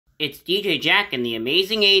It's DJ Jack in the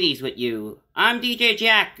Amazing 80s with you. I'm DJ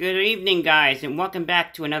Jack. Good evening, guys, and welcome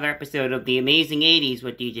back to another episode of the Amazing 80s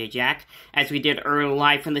with DJ Jack, as we did early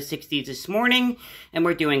live from the 60s this morning, and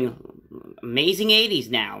we're doing Amazing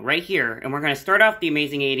 80s now, right here. And we're going to start off the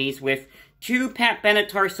Amazing 80s with two Pat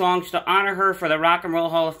Benatar songs to honor her for the Rock and Roll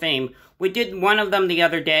Hall of Fame. We did one of them the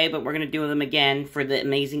other day, but we're going to do them again for the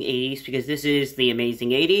Amazing 80s, because this is the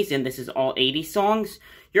Amazing 80s, and this is all 80s songs.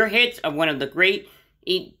 Your hits of one of the great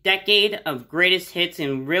decade of greatest hits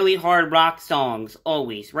and really hard rock songs,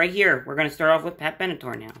 always. Right here, we're going to start off with Pat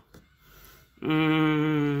Benatar now.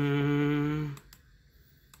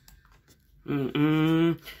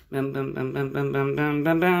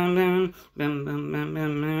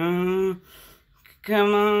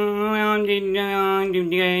 Come on, you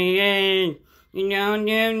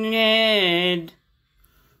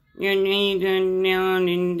need to know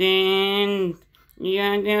and dance.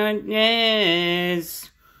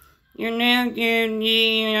 Yes, you're now good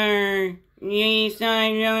near. You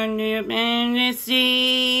sign on the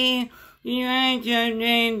fantasy. You ain't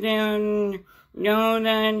just down. Know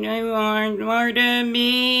that you are more to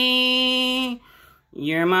me.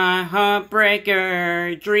 You're my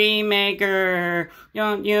heartbreaker, dream maker.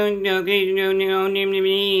 Don't you know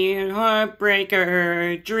me?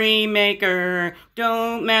 Heartbreaker, dream maker.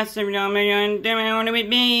 Don't mess around with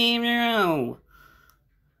me. No.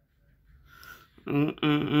 On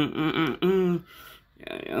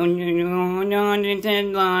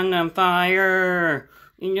fire.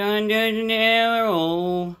 Don't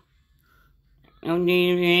know. Don't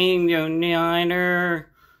need to know.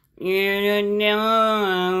 You don't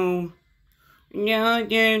know. No,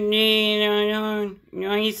 you need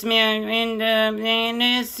no smell in the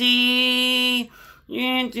fantasy.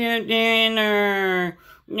 You to dinner.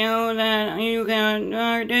 Know that you got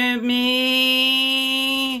hurt of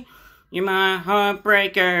me. You're my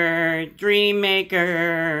heartbreaker, dream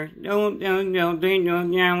maker. Don't down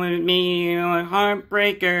with me. You're a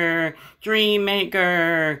heartbreaker, dream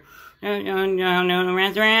maker. Don't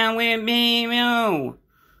mess around with me, no.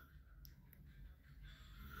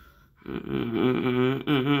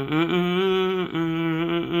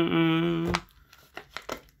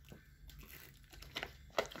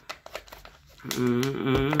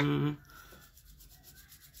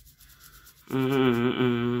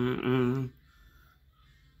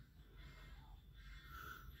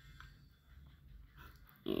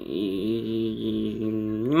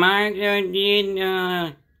 My God,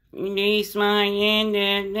 release my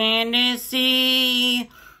fantasy.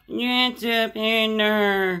 It's a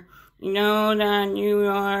pinner. You know that you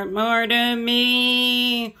are more to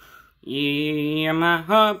me. You're my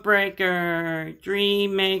heartbreaker,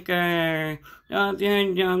 dream maker. Don't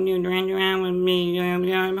run around with me.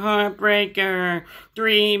 I'm heartbreaker,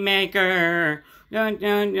 dream maker. Don't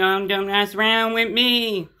mess around with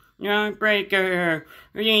me. Heartbreaker,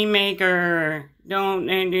 dream maker. Don't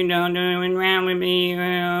around with me.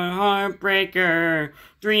 Heartbreaker,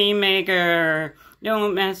 dream maker.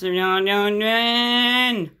 Don't mess around, don't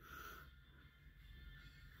run.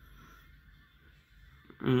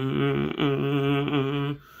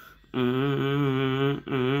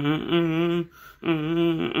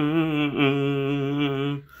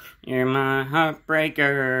 You're my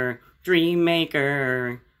heartbreaker, dream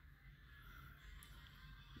maker.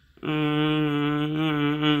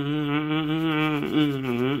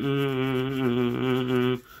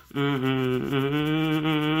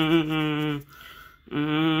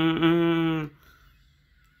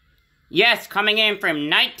 Yes, coming in from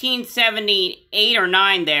 1978 or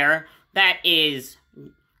 9 there, that is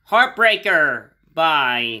Heartbreaker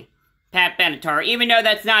by Pat Benatar. Even though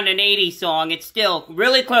that's not an 80s song, it's still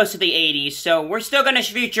really close to the 80s, so we're still going to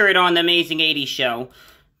feature it on the Amazing 80s show.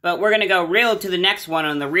 But we're going to go real to the next one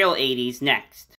on the real 80s next.